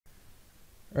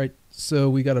All right, so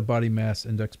we got a body mass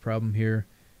index problem here,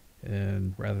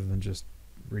 and rather than just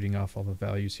reading off all the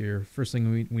values here, first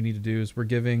thing we need to do is we're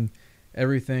giving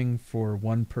everything for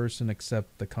one person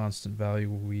except the constant value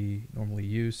we normally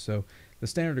use. So the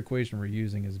standard equation we're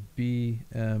using is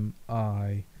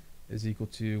BMI is equal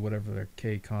to whatever the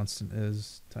K constant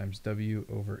is times W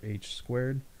over H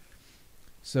squared.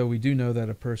 So we do know that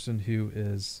a person who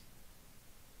is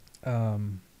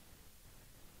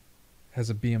has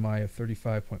a BMI of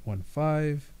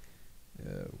 35.15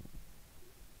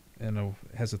 and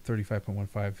has a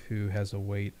 35.15 who has a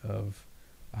weight of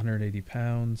 180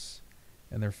 pounds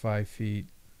and they're 5 feet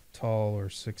tall or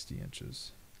 60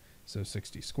 inches. So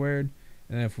 60 squared.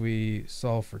 And if we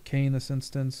solve for K in this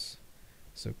instance,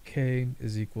 so K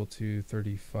is equal to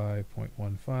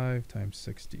 35.15 times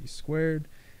 60 squared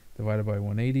divided by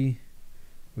 180.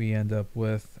 We end up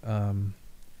with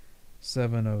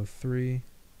 703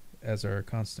 as our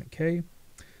constant K.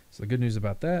 So the good news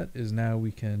about that is now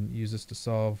we can use this to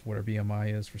solve what our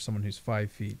BMI is for someone who's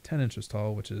 5 feet 10 inches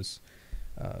tall, which is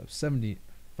 5 feet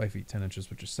 10 inches,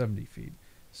 which is 70 feet.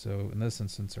 So in this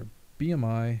instance, our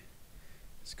BMI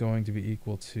is going to be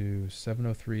equal to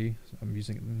 703. So I'm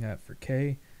using that for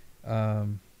K.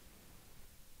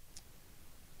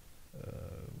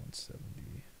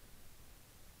 170.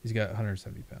 He's got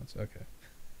 170 pounds. Okay.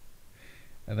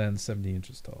 And then 70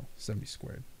 inches tall, 70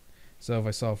 squared. So if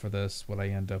I solve for this, what I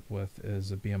end up with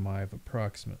is a BMI of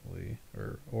approximately,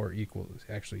 or equal,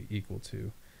 actually equal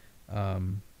to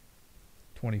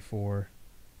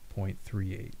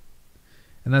 24.38.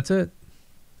 And that's it.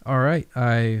 All right.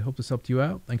 I hope this helped you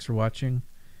out. Thanks for watching.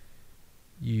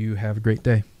 You have a great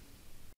day.